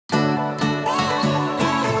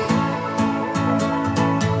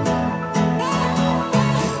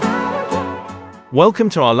Welcome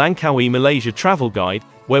to our Langkawi Malaysia travel guide,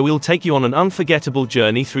 where we'll take you on an unforgettable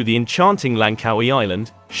journey through the enchanting Langkawi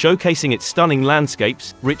Island, showcasing its stunning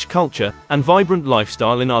landscapes, rich culture, and vibrant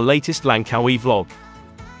lifestyle in our latest Langkawi vlog.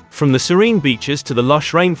 From the serene beaches to the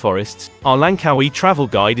lush rainforests, our Langkawi travel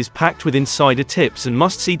guide is packed with insider tips and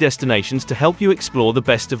must-see destinations to help you explore the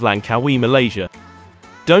best of Langkawi Malaysia.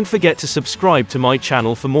 Don't forget to subscribe to my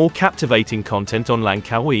channel for more captivating content on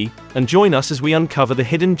Langkawi, and join us as we uncover the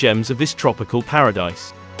hidden gems of this tropical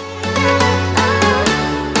paradise.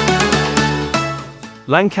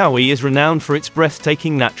 Langkawi is renowned for its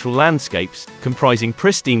breathtaking natural landscapes, comprising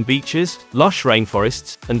pristine beaches, lush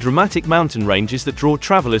rainforests, and dramatic mountain ranges that draw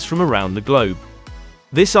travelers from around the globe.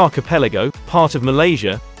 This archipelago, part of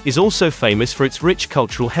Malaysia, is also famous for its rich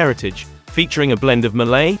cultural heritage, featuring a blend of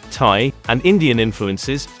Malay, Thai, and Indian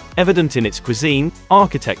influences, evident in its cuisine,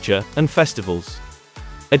 architecture, and festivals.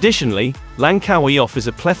 Additionally, Langkawi offers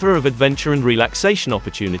a plethora of adventure and relaxation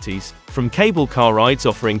opportunities, from cable car rides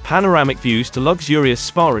offering panoramic views to luxurious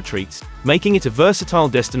spa retreats, making it a versatile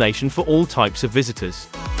destination for all types of visitors.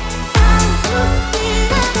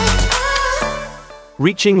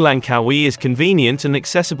 Reaching Langkawi is convenient and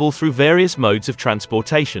accessible through various modes of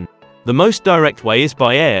transportation. The most direct way is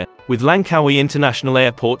by air, with Langkawi International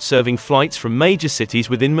Airport serving flights from major cities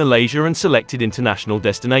within Malaysia and selected international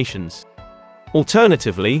destinations.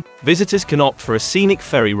 Alternatively, visitors can opt for a scenic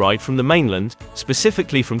ferry ride from the mainland,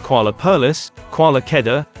 specifically from Kuala Perlis, Kuala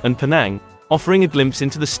Kedah, and Penang, offering a glimpse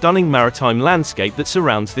into the stunning maritime landscape that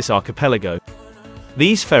surrounds this archipelago.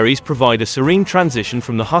 These ferries provide a serene transition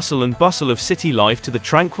from the hustle and bustle of city life to the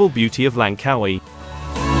tranquil beauty of Langkawi.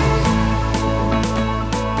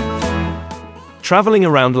 Traveling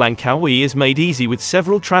around Langkawi is made easy with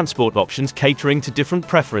several transport options catering to different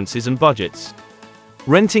preferences and budgets.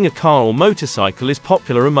 Renting a car or motorcycle is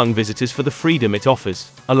popular among visitors for the freedom it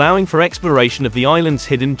offers, allowing for exploration of the island's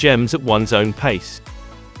hidden gems at one's own pace.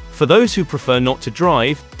 For those who prefer not to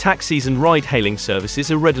drive, taxis and ride-hailing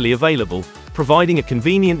services are readily available, providing a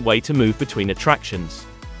convenient way to move between attractions.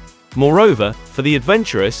 Moreover, for the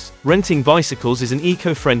adventurous, renting bicycles is an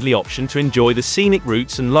eco-friendly option to enjoy the scenic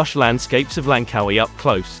routes and lush landscapes of Langkawi up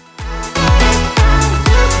close.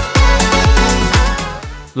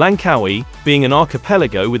 Langkawi, being an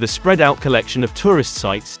archipelago with a spread-out collection of tourist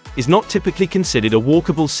sites, is not typically considered a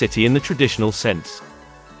walkable city in the traditional sense.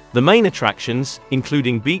 The main attractions,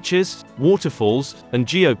 including beaches, waterfalls, and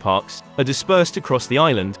geoparks, are dispersed across the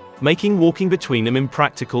island, making walking between them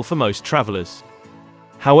impractical for most travelers.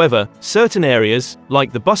 However, certain areas,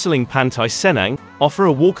 like the bustling Pantai Cenang, offer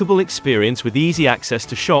a walkable experience with easy access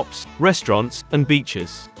to shops, restaurants, and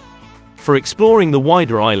beaches. For exploring the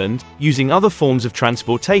wider island, using other forms of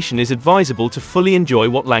transportation is advisable to fully enjoy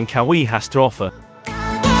what Langkawi has to offer.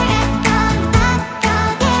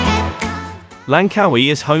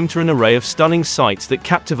 Langkawi is home to an array of stunning sights that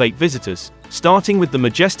captivate visitors, starting with the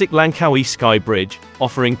majestic Langkawi Sky Bridge,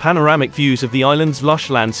 offering panoramic views of the island's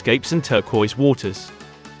lush landscapes and turquoise waters.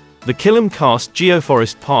 The Kilim Karst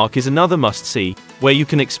Geoforest Park is another must-see, where you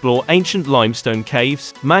can explore ancient limestone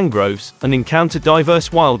caves, mangroves, and encounter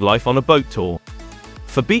diverse wildlife on a boat tour.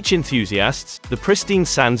 For beach enthusiasts, the pristine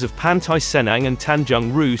sands of Pantai Cenang and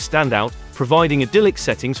Tanjung Ru stand out, providing idyllic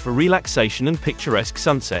settings for relaxation and picturesque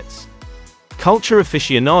sunsets. Culture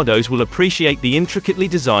aficionados will appreciate the intricately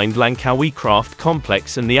designed Langkawi Craft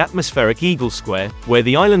Complex and the atmospheric Eagle Square, where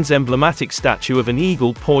the island's emblematic statue of an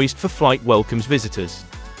eagle poised for flight welcomes visitors.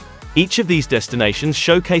 Each of these destinations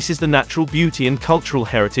showcases the natural beauty and cultural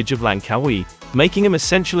heritage of Langkawi, making them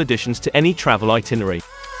essential additions to any travel itinerary.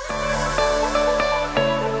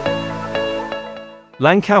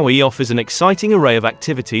 Langkawi offers an exciting array of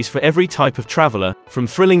activities for every type of traveler, from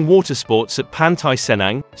thrilling water sports at Pantai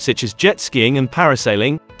Cenang, such as jet skiing and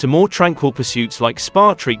parasailing, to more tranquil pursuits like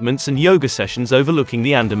spa treatments and yoga sessions overlooking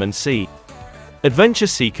the Andaman Sea. Adventure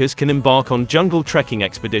seekers can embark on jungle trekking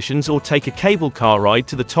expeditions or take a cable car ride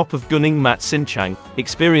to the top of Gunung Mat Sincang,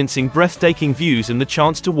 experiencing breathtaking views and the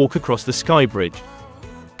chance to walk across the Sky Bridge.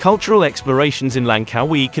 Cultural explorations in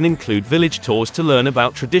Langkawi can include village tours to learn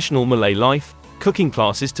about traditional Malay life, cooking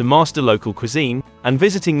classes to master local cuisine, and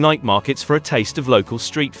visiting night markets for a taste of local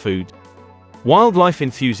street food. Wildlife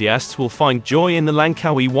enthusiasts will find joy in the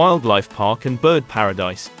Langkawi Wildlife Park and Bird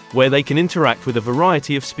Paradise, where they can interact with a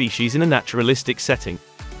variety of species in a naturalistic setting.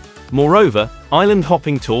 Moreover, island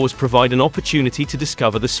hopping tours provide an opportunity to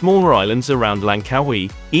discover the smaller islands around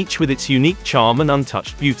Langkawi, each with its unique charm and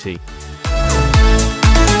untouched beauty.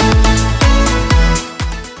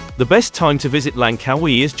 The best time to visit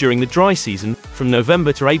Langkawi is during the dry season, from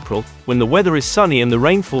November to April, when the weather is sunny and the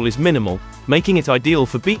rainfall is minimal, making it ideal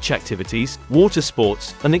for beach activities, water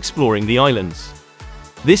sports, and exploring the islands.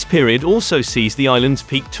 This period also sees the island's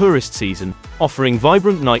peak tourist season, offering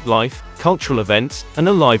vibrant nightlife, cultural events, and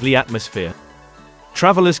a lively atmosphere.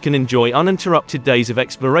 Travelers can enjoy uninterrupted days of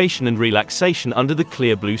exploration and relaxation under the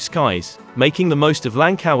clear blue skies, making the most of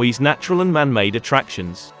Langkawi's natural and man-made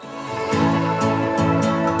attractions.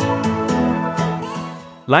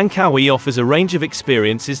 Langkawi offers a range of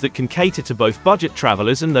experiences that can cater to both budget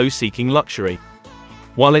travelers and those seeking luxury.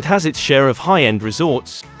 While it has its share of high-end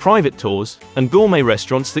resorts, private tours, and gourmet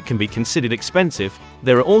restaurants that can be considered expensive,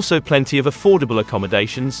 there are also plenty of affordable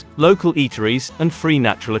accommodations, local eateries, and free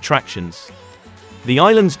natural attractions. The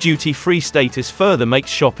island's duty-free status further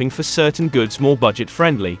makes shopping for certain goods more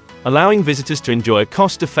budget-friendly, allowing visitors to enjoy a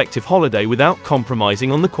cost-effective holiday without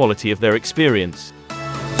compromising on the quality of their experience.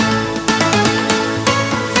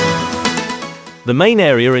 The main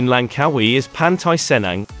area in Langkawi is Pantai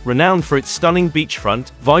Cenang, renowned for its stunning beachfront,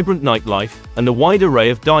 vibrant nightlife, and a wide array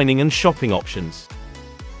of dining and shopping options.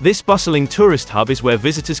 This bustling tourist hub is where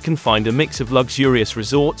visitors can find a mix of luxurious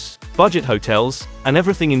resorts, budget hotels, and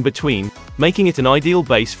everything in between, making it an ideal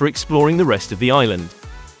base for exploring the rest of the island.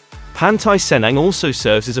 Pantai Cenang also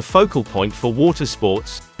serves as a focal point for water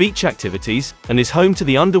sports, beach activities, and is home to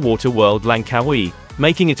the underwater world Langkawi,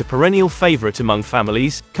 making it a perennial favorite among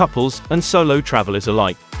families, couples, and solo travelers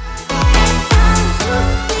alike.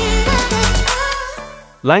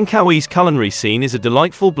 Langkawi's culinary scene is a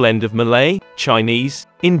delightful blend of Malay, Chinese,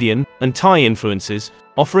 Indian, and Thai influences,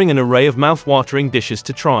 offering an array of mouth-watering dishes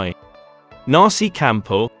to try. Nasi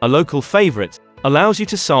campur, a local favorite, allows you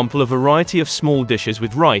to sample a variety of small dishes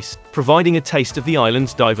with rice, providing a taste of the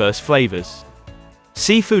island's diverse flavors.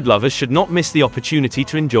 Seafood lovers should not miss the opportunity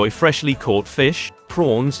to enjoy freshly caught fish,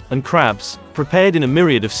 prawns, and crabs, prepared in a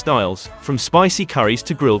myriad of styles, from spicy curries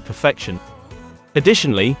to grilled perfection.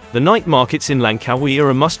 Additionally, the night markets in Langkawi are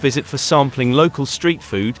a must-visit for sampling local street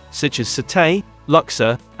food, such as satay,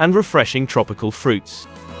 laksa, and refreshing tropical fruits.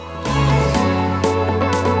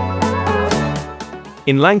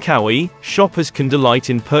 In Langkawi, shoppers can delight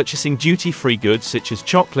in purchasing duty-free goods such as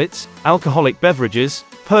chocolates, alcoholic beverages,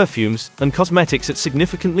 perfumes, and cosmetics at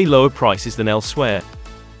significantly lower prices than elsewhere.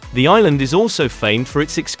 The island is also famed for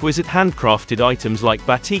its exquisite handcrafted items like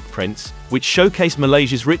batik prints, which showcase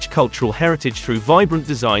Malaysia's rich cultural heritage through vibrant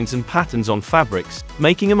designs and patterns on fabrics,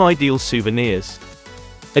 making them ideal souvenirs.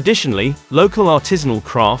 Additionally, local artisanal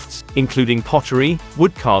crafts, including pottery,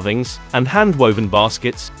 wood carvings, and hand-woven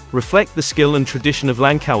baskets, reflect the skill and tradition of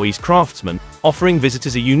Langkawi's craftsmen, offering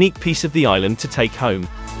visitors a unique piece of the island to take home.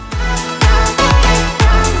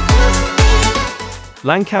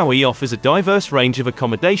 Langkawi offers a diverse range of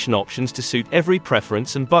accommodation options to suit every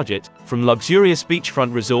preference and budget, from luxurious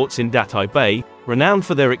beachfront resorts in Datai Bay, renowned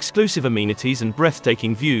for their exclusive amenities and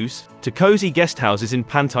breathtaking views, to cozy guesthouses in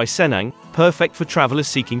Pantai Cenang, perfect for travelers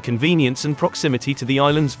seeking convenience and proximity to the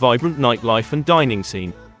island's vibrant nightlife and dining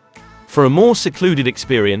scene. For a more secluded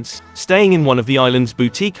experience, staying in one of the island's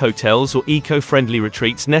boutique hotels or eco-friendly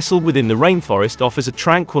retreats nestled within the rainforest offers a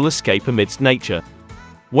tranquil escape amidst nature.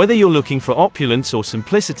 Whether you're looking for opulence or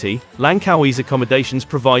simplicity, Langkawi's accommodations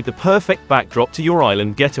provide the perfect backdrop to your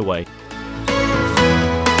island getaway.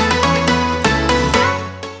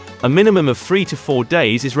 A minimum of 3 to 4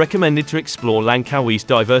 days is recommended to explore Langkawi's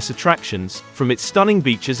diverse attractions, from its stunning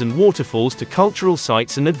beaches and waterfalls to cultural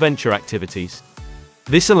sites and adventure activities.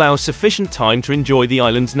 This allows sufficient time to enjoy the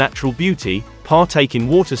island's natural beauty, partake in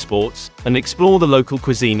water sports, and explore the local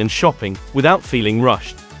cuisine and shopping, without feeling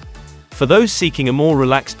rushed. For those seeking a more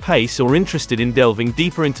relaxed pace or interested in delving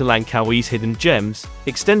deeper into Langkawi's hidden gems,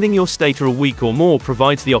 extending your stay to a week or more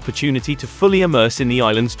provides the opportunity to fully immerse in the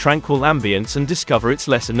island's tranquil ambience and discover its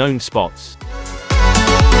lesser-known spots.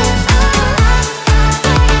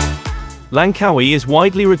 Langkawi is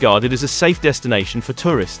widely regarded as a safe destination for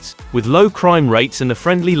tourists, with low crime rates and a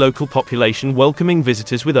friendly local population welcoming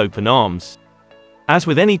visitors with open arms. As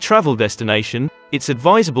with any travel destination, it's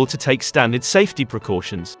advisable to take standard safety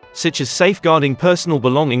precautions, such as safeguarding personal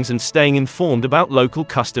belongings and staying informed about local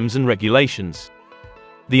customs and regulations.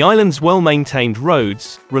 The island's well-maintained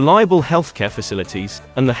roads, reliable healthcare facilities,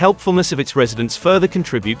 and the helpfulness of its residents further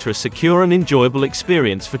contribute to a secure and enjoyable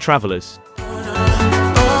experience for travelers.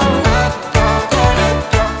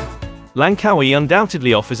 Langkawi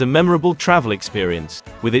undoubtedly offers a memorable travel experience,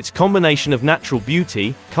 with its combination of natural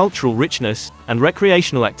beauty, cultural richness, and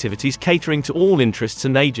recreational activities catering to all interests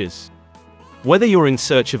and ages. Whether you're in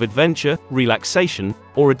search of adventure, relaxation,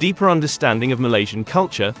 or a deeper understanding of Malaysian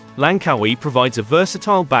culture, Langkawi provides a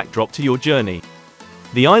versatile backdrop to your journey.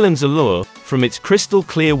 The island's allure, from its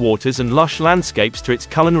crystal-clear waters and lush landscapes to its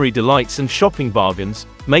culinary delights and shopping bargains,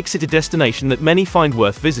 makes it a destination that many find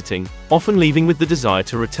worth visiting, often leaving with the desire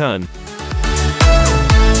to return.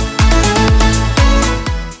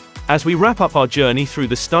 As we wrap up our journey through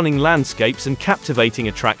the stunning landscapes and captivating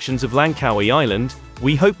attractions of Langkawi Island,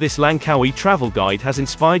 we hope this Langkawi travel guide has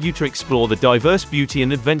inspired you to explore the diverse beauty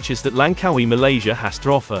and adventures that Langkawi Malaysia has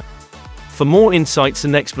to offer. For more insights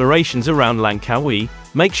and explorations around Langkawi,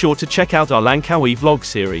 make sure to check out our Langkawi vlog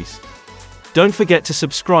series. Don't forget to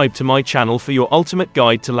subscribe to my channel for your ultimate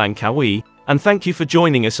guide to Langkawi, and thank you for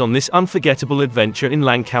joining us on this unforgettable adventure in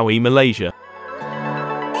Langkawi, Malaysia.